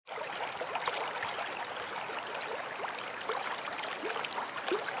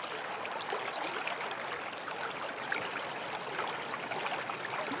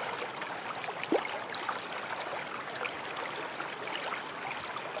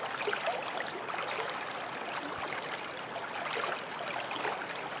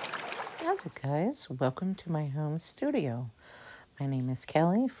How's it, guys? Welcome to my home studio. My name is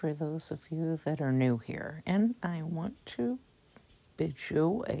Kelly, for those of you that are new here, and I want to bid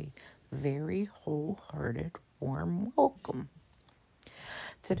you a very wholehearted, warm welcome.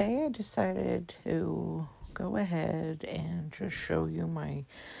 Today I decided to go ahead and just show you my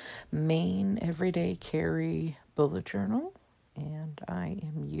main everyday carry bullet journal, and I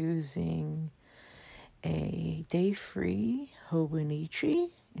am using a day-free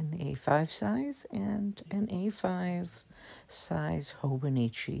Hobonichi in the A5 size and an A5 size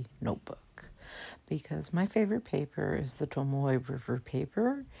Hobonichi notebook, because my favorite paper is the Tombow River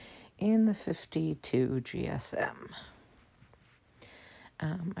paper in the 52 GSM.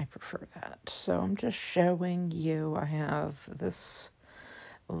 I prefer that. So I'm just showing you, I have this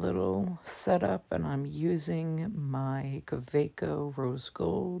little setup and I'm using my Kaweco Rose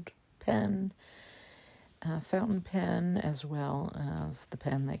Gold pen, fountain pen, as well as the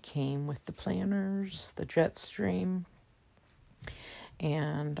pen that came with the planners, the Jetstream.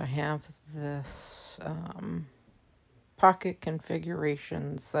 And I have this pocket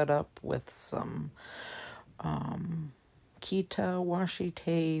configuration set up with some Kita washi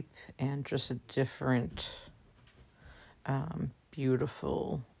tape and just a different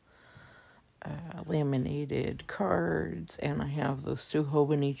beautiful laminated cards, and I have those two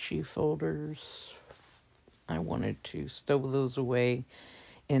Hobonichi folders. I wanted to stow those away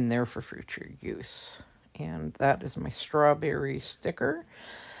in there for future use. And that is my strawberry sticker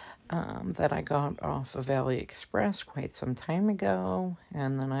that I got off of AliExpress quite some time ago.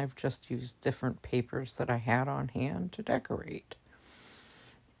 And then I've just used different papers that I had on hand to decorate.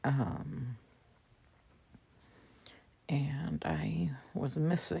 And I was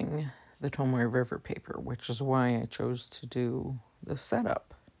missing the Tombow River paper, which is why I chose to do the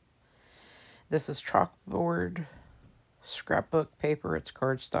setup. This is chalkboard scrapbook paper. It's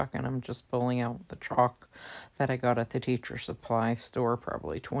cardstock, and I'm just pulling out the chalk that I got at the teacher supply store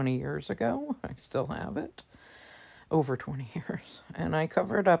probably 20 years ago. I still have it. Over 20 years. And I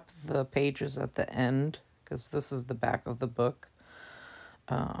covered up the pages at the end, because this is the back of the book.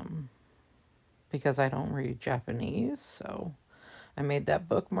 Because I don't read Japanese, so I made that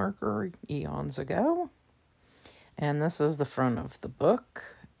bookmarker eons ago. And this is the front of the book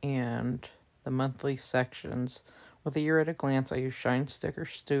and the monthly sections. With a year at a glance, I use Shine Sticker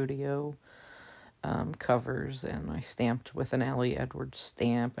Studio covers, and I stamped with an Ellie Edwards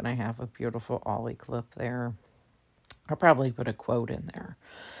stamp, and I have a beautiful Ollie clip there. I'll probably put a quote in there.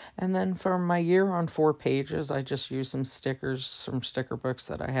 And then for my year on 4 pages, I just used some stickers, some sticker books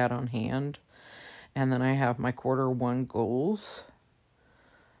that I had on hand. And then I have my Q1 goals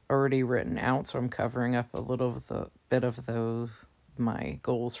already written out, so I'm covering up a little of the bit of those, my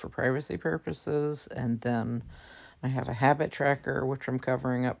goals for privacy purposes. And then I have a habit tracker, which I'm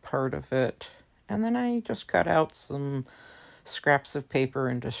covering up part of it. And then I just cut out some scraps of paper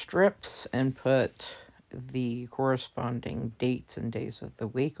into strips and put the corresponding dates and days of the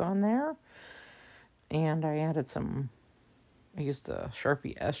week on there. And I added some, I used a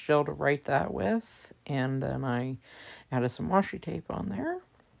Sharpie S gel to write that with, and then I added some washi tape on there.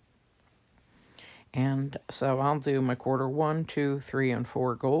 And so I'll do my Q1, 2, 3, and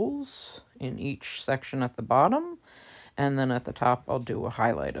 4 goals in each section at the bottom, and then at the top I'll do a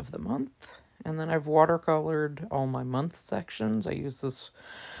highlight of the month. And then I've watercolored all my month sections. I use this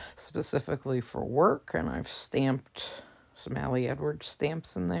specifically for work, and I've stamped some Ellie Edwards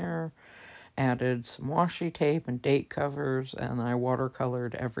stamps in there, added some washi tape and date covers, and I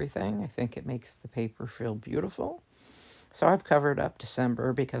watercolored everything. I think it makes the paper feel beautiful. So I've covered up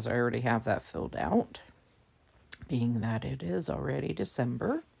December because I already have that filled out, being that it is already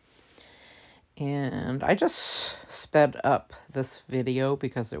December. And I just sped up this video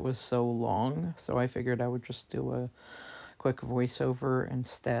because it was so long, so I figured I would just do a quick voiceover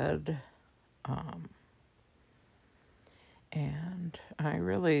instead. And I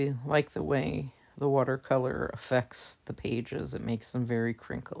really like the way the watercolor affects the pages. It makes them very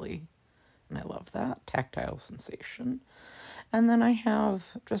crinkly, and I love that tactile sensation. And then I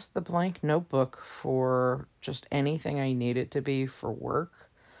have just the blank notebook for just anything I need it to be for work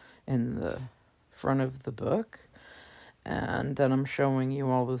in the front of the book. And then I'm showing you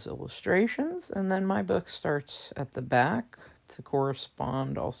all those illustrations, and then my book starts at the back to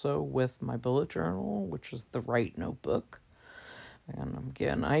correspond also with my bullet journal, which is the right notebook. And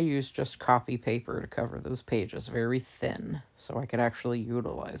again, I use just copy paper to cover those pages, very thin, so I could actually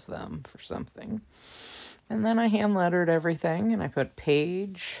utilize them for something. And then I hand lettered everything, and I put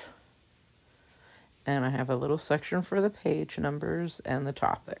page, and I have a little section for the page numbers and the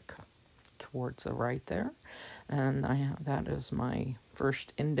topic towards the right there. And that is my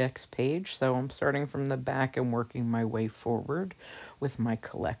first index page. So I'm starting from the back and working my way forward with my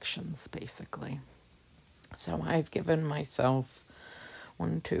collections, basically. So I've given myself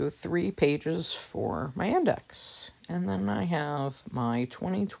 1, 2, 3 pages for my index. And then I have my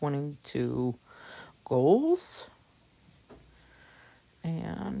 2022 goals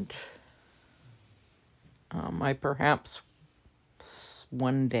and my perhaps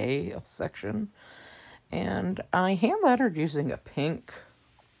one day section. And I hand lettered using a pink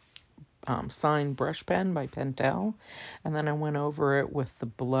sign brush pen by Pentel. And then I went over it with the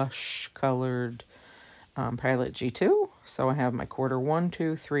blush colored Pilot G2. So I have my quarter 1,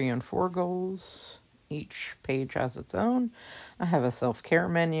 2, 3, and 4 goals. Each page has its own. I have a self-care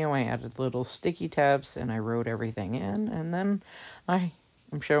menu. I added little sticky tabs and I wrote everything in. And then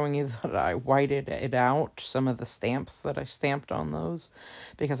I'm showing you that I whited it out, some of the stamps that I stamped on those,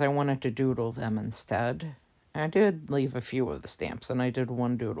 because I wanted to doodle them instead. I did leave a few of the stamps, and I did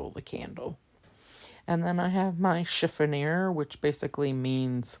one doodle the candle. And then I have my chiffonier, which basically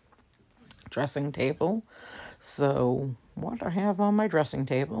means dressing table. So what I have on my dressing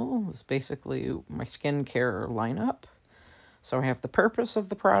table is basically my skincare lineup. So I have the purpose of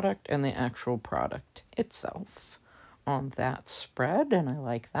the product and the actual product itself on that spread, and I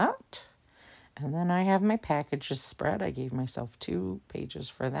like that. And then I have my packages spread. I gave myself 2 pages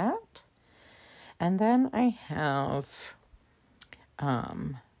for that. And then I have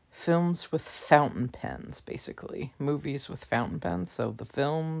films with fountain pens, basically. Movies with fountain pens. So the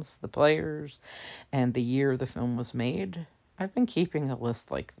films, the players, and the year the film was made. I've been keeping a list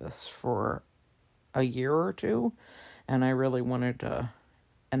like this for a year or two, and I really wanted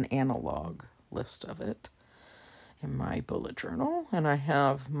an analog list of it in my bullet journal. And I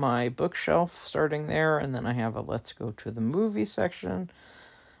have my bookshelf starting there, and then I have a let's go to the movie section,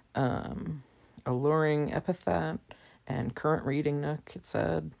 alluring epithet, and current reading nook, it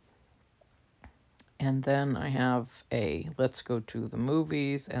said. And then I have a let's go to the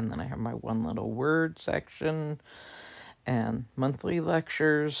movies, and then I have my one little word section, and monthly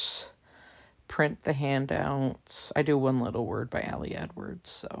lectures, print the handouts. I do one little word by Allie Edwards,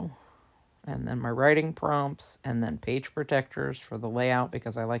 so. And then my writing prompts, and then page protectors for the layout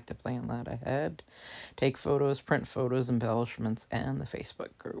because I like to plan that ahead. Take photos, print photos, embellishments, and the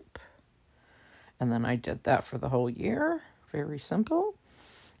Facebook group. And then I did that for the whole year. Very simple.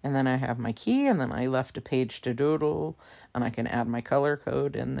 And then I have my key, and then I left a page to doodle, and I can add my color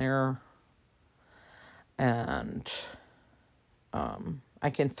code in there. And I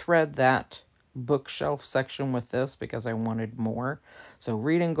can thread that bookshelf section with this because I wanted more. So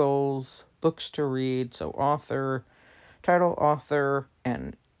reading goals, books to read, so author, title, author,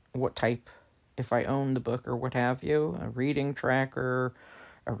 and what type, if I own the book or what have you, a reading tracker,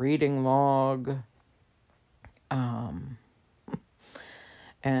 a reading log,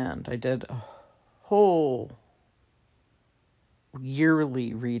 and I did a whole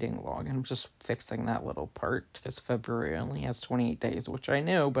yearly reading log, and I'm just fixing that little part because February only has 28 days, which I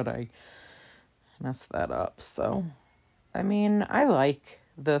knew, but I messed that up. So, I mean, I like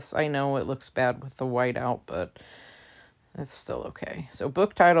this. I know it looks bad with the white out, but it's still okay. So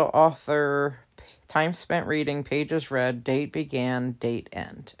book title, author, time spent reading, pages read, date began, date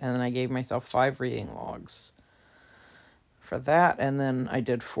end. And then I gave myself 5 reading logs for that. And then I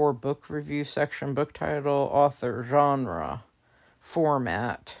did 4 book review section, book title, author, genre,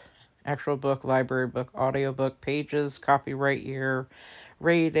 format, actual book, library book, audiobook, pages, copyright year,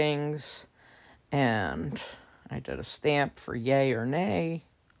 ratings, and I did a stamp for yay or nay,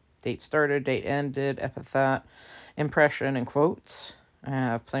 date started, date ended, epithet, impression, and quotes. I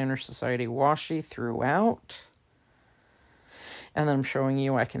have Planner Society washi throughout. And then I'm showing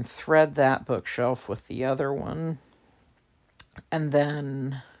you I can thread that bookshelf with the other one. And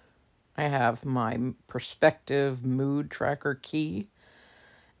then I have my perspective mood tracker key.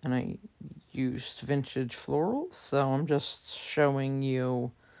 And I used vintage florals. So I'm just showing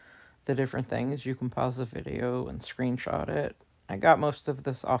you the different things. You can pause the video and screenshot it. I got most of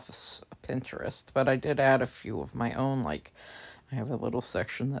this off of Pinterest, but I did add a few of my own. Like, I have a little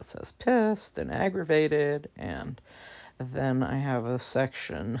section that says pissed and aggravated, and then I have a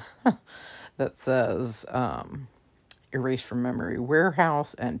section that says erase from memory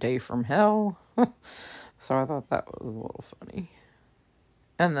warehouse and day from hell. So I thought that was a little funny.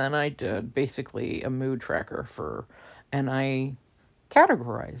 And then I did basically a mood tracker and I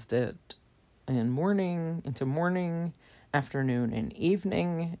categorized it in morning, afternoon, and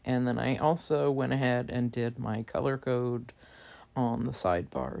evening. And then I also went ahead and did my color code on the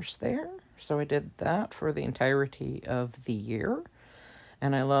sidebars there. So I did that for the entirety of the year.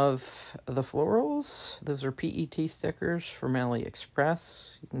 And I love the florals. Those are PET stickers from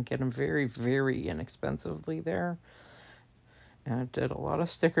AliExpress. You can get them very, very inexpensively there. And I did a lot of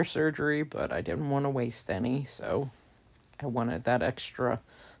sticker surgery, but I didn't want to waste any, so I wanted that extra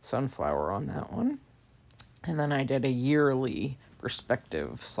sunflower on that one. And then I did a yearly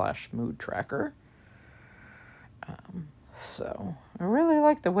perspective / mood tracker. So I really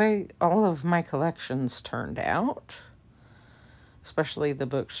like the way all of my collections turned out, especially the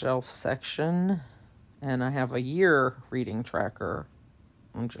bookshelf section. And I have a year reading tracker.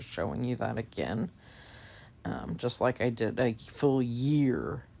 I'm just showing you that again. Just like I did a full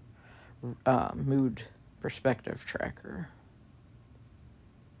year mood perspective tracker.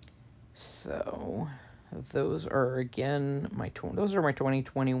 So those are again those are my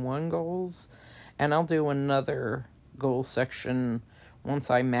 2021 goals, and I'll do another goal section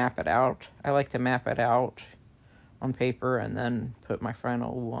once I map it out. I like to map it out on paper and then put my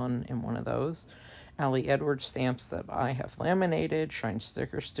final one in one of those. Ali Edwards stamps that I have laminated, Shine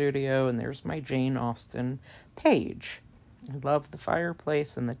Sticker Studio, and there's my Jane Austen page. I love the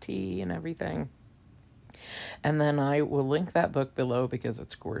fireplace and the tea and everything. And then I will link that book below because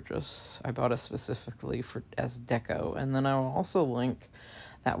it's gorgeous. I bought it specifically as deco. And then I will also link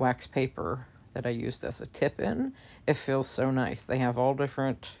that wax paper that I used as a tip-in. It feels so nice. They have all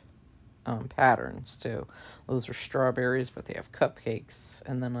different patterns too. Those are strawberries, but they have cupcakes.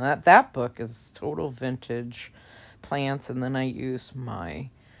 And then that book is total vintage plants. And then I use my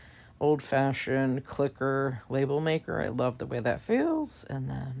old-fashioned clicker label maker. I love the way that feels. And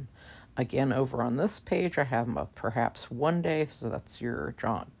then again, over on this page, I have my Perhaps One Day. So that's your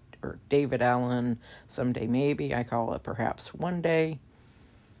John or David Allen, Someday Maybe. I call it Perhaps One Day.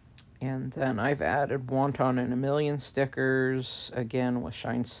 And then I've added Wonton and a Million stickers, again with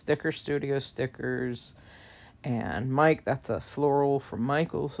Shine Sticker Studio stickers. And Mike, that's a floral from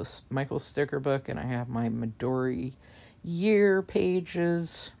Michael's sticker book. And I have my Midori year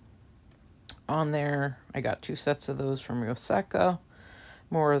pages on there. I got 2 sets of those from Yoseka.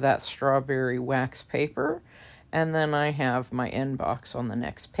 More of that strawberry wax paper. And then I have my inbox on the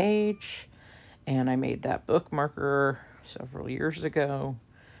next page. And I made that bookmarker several years ago.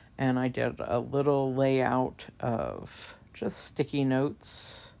 And I did a little layout of just sticky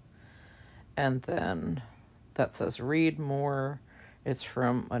notes. And then that says read more. It's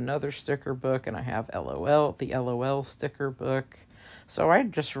from another sticker book. And I have LOL, the LOL sticker book. So I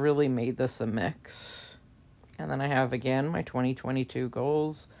just really made this a mix. And then I have, again, my 2022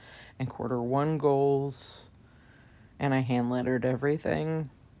 goals and Q1 goals. And I hand-lettered everything.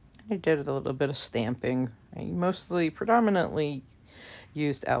 I did a little bit of stamping. I predominantly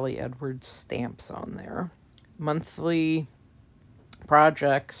used Ali Edwards stamps on there. Monthly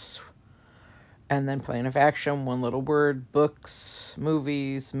projects. And then plan of action, one little word, books,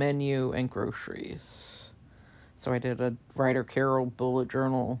 movies, menu, and groceries. So I did a Writer Carol bullet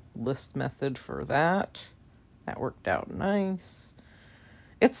journal list method for that. That worked out nice.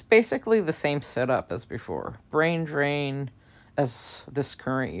 It's basically the same setup as before. Brain drain as this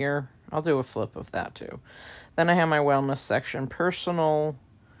current year. I'll do a flip of that too. Then I have my wellness section. Personal,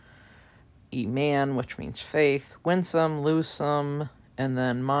 E-Man, which means faith. Winsome, losome, and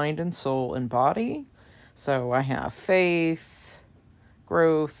then mind and soul and body. So I have faith,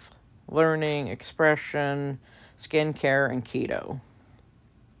 growth, learning, expression, skincare, and keto.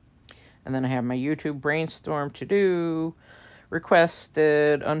 And then I have my YouTube brainstorm to do,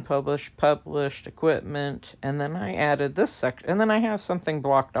 requested, unpublished, published, equipment. And then I added this section. And then I have something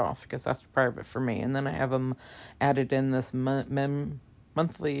blocked off because that's private for me. And then I have them added in this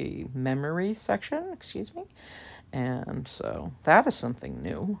monthly memory section, excuse me. And so that is something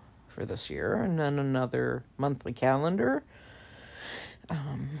new for this year. And then another monthly calendar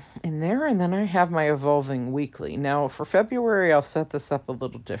in there. And then I have my evolving weekly. Now for February, I'll set this up a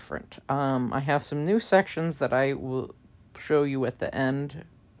little different. I have some new sections that I will show you at the end,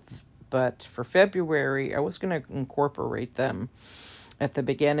 but for February, I was going to incorporate them at the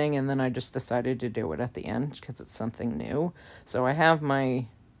beginning, and then I just decided to do it at the end because it's something new. So I have my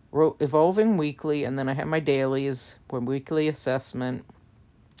evolving weekly, and then I have my dailies, one weekly assessment.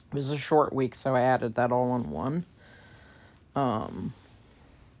 It was a short week, so I added that all in one.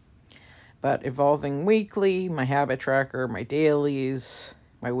 But evolving weekly, my habit tracker, my dailies,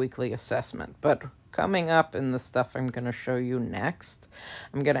 my weekly assessment. But coming up in the stuff I'm going to show you next,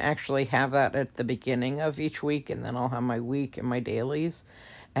 I'm going to actually have that at the beginning of each week, and then I'll have my week and my dailies,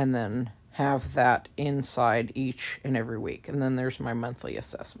 and then have that inside each and every week. And then there's my monthly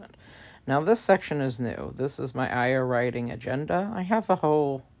assessment. Now this section is new. This is my Aya writing agenda. I have a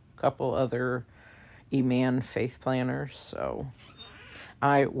whole couple other E-Man faith planners, so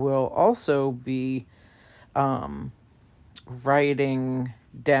I will also be writing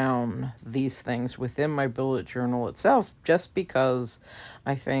down these things within my bullet journal itself, just because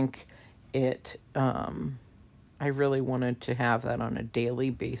I think it, I really wanted to have that on a daily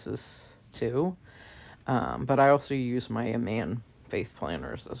basis too. But I also use my Iman faith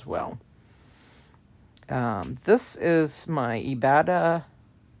planners as well. This is my Ibadah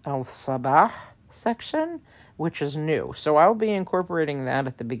al-Sabah section, which is new. So I'll be incorporating that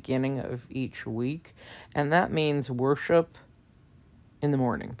at the beginning of each week, and that means worship in the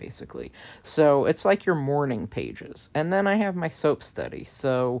morning, basically. So it's like your morning pages. And then I have my soap study.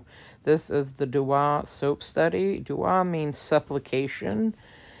 So this is the Dua soap study. Dua means supplication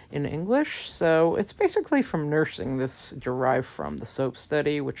in English. So it's basically from nursing. This derived from the soap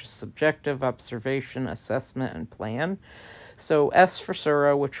study, which is subjective, observation, assessment, and plan. So S for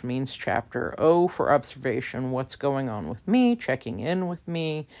surah, which means chapter. O for observation, what's going on with me, checking in with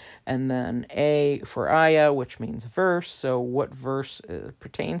me. And then A for ayah, which means verse. So what verse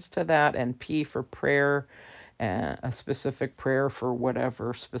pertains to that. And P for prayer, a specific prayer for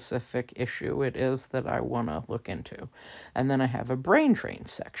whatever specific issue it is that I want to look into. And then I have a brain drain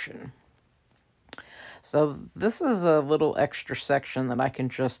section. So this is a little extra section that I can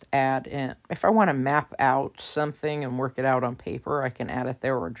just add in. If I want to map out something and work it out on paper, I can add it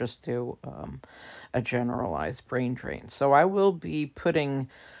there, or just do a generalized brain drain. So I will be putting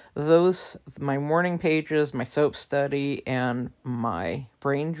those, my morning pages, my soap study, and my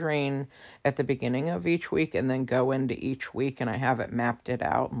brain drain at the beginning of each week, and then go into each week, and I have it mapped it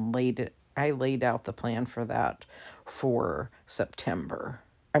out and I laid out the plan for that for September.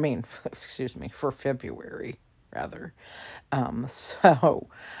 I mean, excuse me, for February, rather. I'm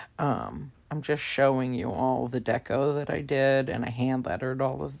just showing you all the deco that I did, and I hand lettered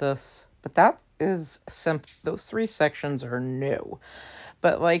all of this. But that is those 3 sections are new.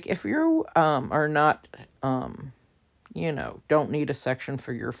 But like, if you are not, you know, don't need a section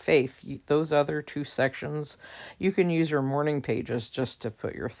for your faith, those other 2 sections, you can use your morning pages just to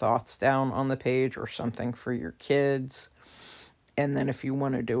put your thoughts down on the page, or something for your kids. And then if you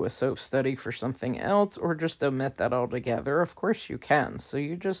want to do a soap study for something else, or just omit that altogether, of course you can. So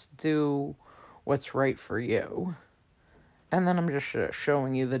you just do what's right for you. And then I'm just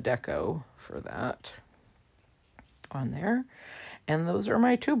showing you the deco for that on there. And those are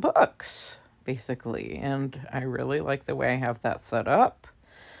my 2 books, basically. And I really like the way I have that set up.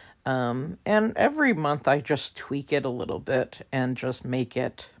 And every month I just tweak it a little bit and just make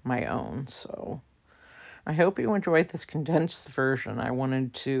it my own. So I hope you enjoyed this condensed version. I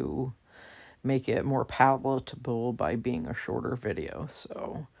wanted to make it more palatable by being a shorter video.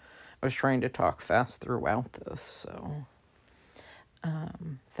 So I was trying to talk fast throughout this. So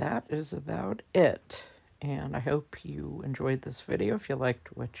that is about it. And I hope you enjoyed this video. If you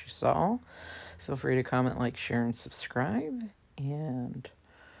liked what you saw, feel free to comment, like, share, and subscribe. And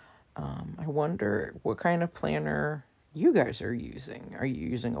I wonder what kind of planner you guys are using. Are you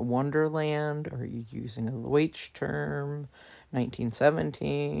using a Wonderland? Are you using a Leuchtturm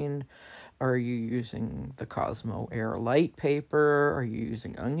 1917? Are you using the Cosmo Air Light paper? Are you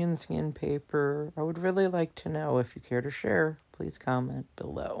using onion skin paper? I would really like to know. If you care to share, please comment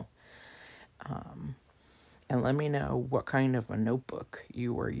below. And let me know what kind of a notebook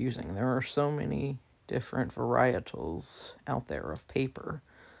you are using. There are so many different varietals out there of paper.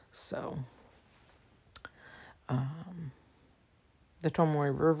 So, the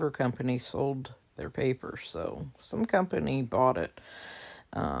Tomoe River Company sold their paper. So, some company bought it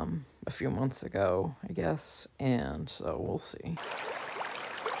a few months ago, I guess. And so, we'll see.